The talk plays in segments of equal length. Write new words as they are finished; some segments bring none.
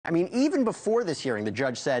I mean, even before this hearing, the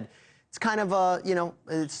judge said, it's kind of a, you know,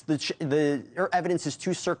 it's the evidence is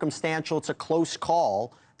too circumstantial. It's a close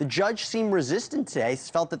call. The judge seemed resistant today,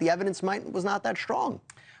 felt that the evidence was not that strong.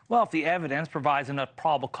 Well, if the evidence provides enough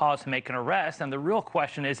probable cause to make an arrest, then the real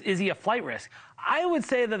question is he a flight risk? I would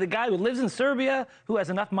say that the guy who lives in Serbia, who has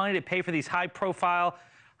enough money to pay for these high-profile,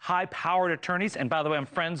 high-powered attorneys, and by the way, I'm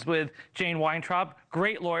friends with Jane Weintraub,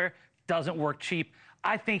 great lawyer, doesn't work cheap.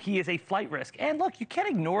 I think he is a flight risk. And look, you can't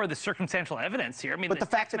ignore the circumstantial evidence here. I mean, but the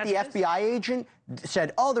fact that the FBI agent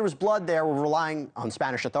said, oh, there was blood there, we're relying on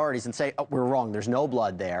Spanish authorities, and say, oh, we're wrong, there's no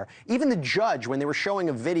blood there. Even the judge, when they were showing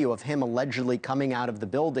a video of him allegedly coming out of the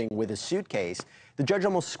building with a suitcase, the judge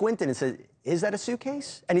almost squinted and said, is that a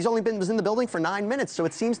suitcase? And he's only was in the building for 9 minutes, so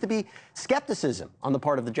it seems to be skepticism on the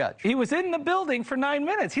part of the judge. He was in the building for 9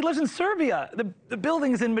 minutes. He lives in Serbia. The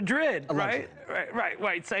building's in Madrid, right?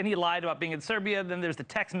 Right. So, and he lied about being in Serbia. Then there's the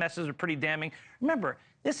text messages are pretty damning. Remember,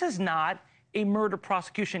 this is not a murder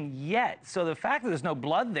prosecution yet. So the fact that there's no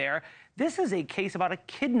blood there, this is a case about a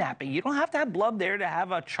kidnapping. You don't have to have blood there to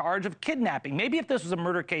have a charge of kidnapping. Maybe if this was a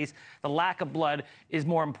murder case, the lack of blood is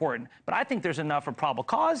more important. But I think there's enough for probable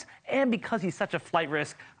cause, and because he's such a flight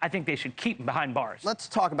risk, I think they should keep him behind bars. Let's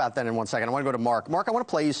talk about that in 1 second. I want to go to Mark. Mark, I want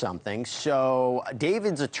to play you something. So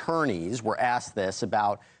David's attorneys were asked this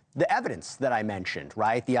about the evidence that I mentioned,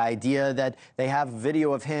 right? The idea that they have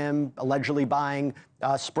video of him allegedly buying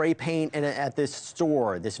spray paint at this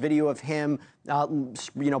store, this video of him,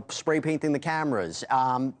 spray painting the cameras.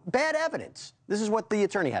 Bad evidence. This is what the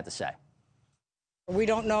attorney had to say. We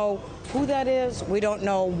don't know who that is. We don't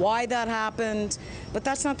know why that happened, but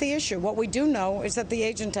that's not the issue. What we do know is that the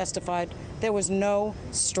agent testified there was no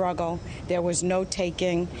struggle, there was no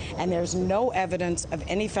taking, and there's no evidence of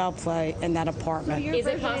any foul play in that apartment. So is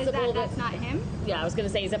it possible that's not him? Yeah, I was going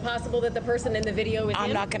to say, is it possible that the person in the video is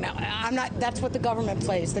him? That's what the government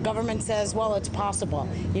plays. The government says, well, it's possible.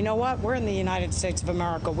 You know what? We're in the United States of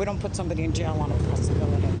America. We don't put somebody in jail on a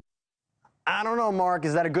possibility. I don't know, Mark.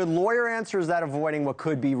 Is that a good lawyer answer, or is that avoiding what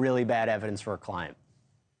could be really bad evidence for a client?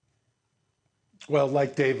 Well,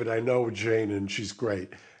 like David, I know Jane, and she's great.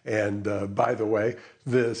 And by the way,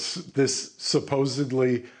 this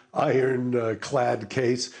supposedly ironclad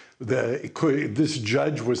case, this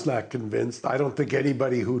judge was not convinced. I don't think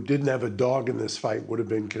anybody who didn't have a dog in this fight would have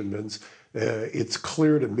been convinced. It's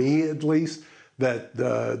clear to me, at least, that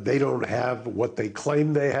they don't have what they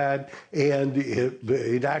claim they had, and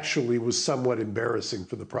it actually was somewhat embarrassing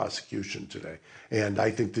for the prosecution today. And I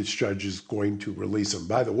think this judge is going to release him.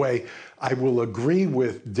 By the way, I will agree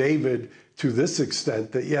with David to this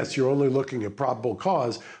extent that, yes, you're only looking at probable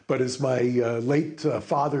cause, but as my late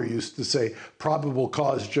father used to say, probable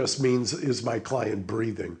cause just means, is my client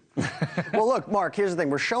breathing? Well, look, Mark, here's the thing.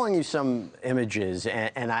 We're showing you some images,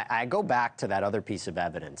 and I go back to that other piece of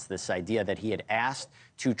evidence, this idea that he had asked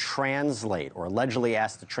to translate, or allegedly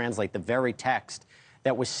asked to translate, the very text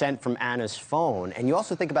that was sent from Anna's phone. And you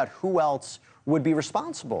also think about who else would be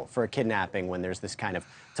responsible for a kidnapping when there's this kind of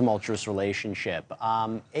tumultuous relationship.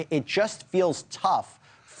 It just feels tough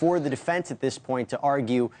for the defense at this point to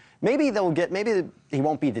argue maybe he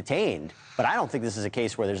won't be detained, but I don't think this is a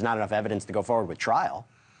case where there's not enough evidence to go forward with trial.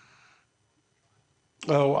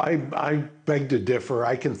 Oh, I beg to differ.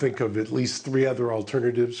 I can think of at least 3 other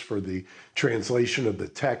alternatives for the translation of the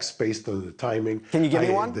text based on the timing. Can you give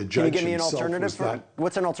me one? The Can judge you give me an alternative?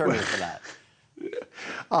 What's an alternative for that?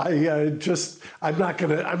 I'm not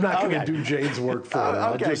gonna do Jane's work for her.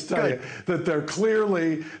 I'll just tell you that there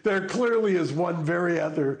clearly is one very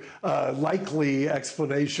other likely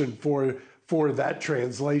explanation for that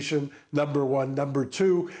translation, number one. Number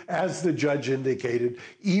two, as the judge indicated,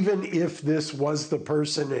 even if this was the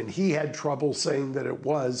person and he had trouble saying that it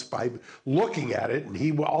was by looking at it,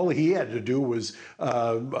 and all he had to do was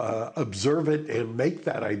observe it and make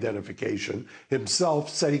that identification himself,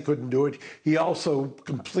 said he couldn't do it. He also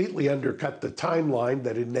completely undercut the timeline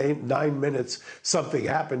that in 9 minutes something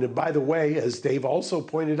happened. And by the way, as Dave also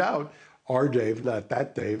pointed out, our Dave, not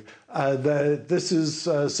that Dave, this is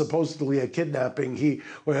supposedly a kidnapping.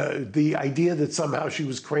 The idea that somehow she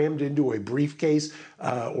was crammed into a briefcase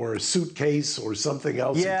or a suitcase or something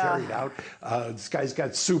else and carried out. This guy's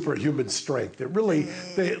got superhuman strength. It really,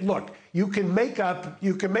 look, you can make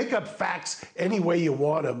up facts any way you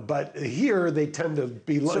want them, but here they tend to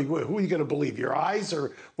be like, who are you going to believe, your eyes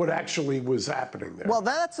or what actually was happening there? Well,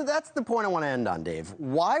 that's the point I want to end on, Dave.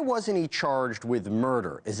 Why wasn't he charged with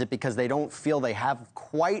murder? Is it because they don't feel they have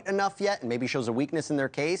quite enough yet and maybe shows a weakness in their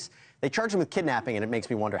case? They charge him with kidnapping, and it makes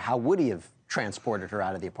me wonder, how would he have transported her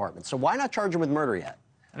out of the apartment? So why not charge him with murder yet?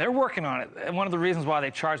 And they're working on it. And one of the reasons why they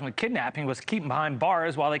charged him with kidnapping was to keep him behind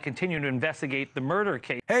bars while they continue to investigate the murder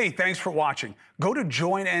case. Hey, thanks for watching. Go to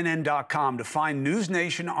joinnn.com to find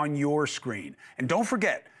NewsNation on your screen. And don't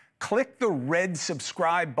forget, click the red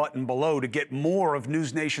subscribe button below to get more of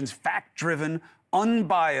NewsNation's fact-driven,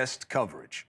 unbiased coverage.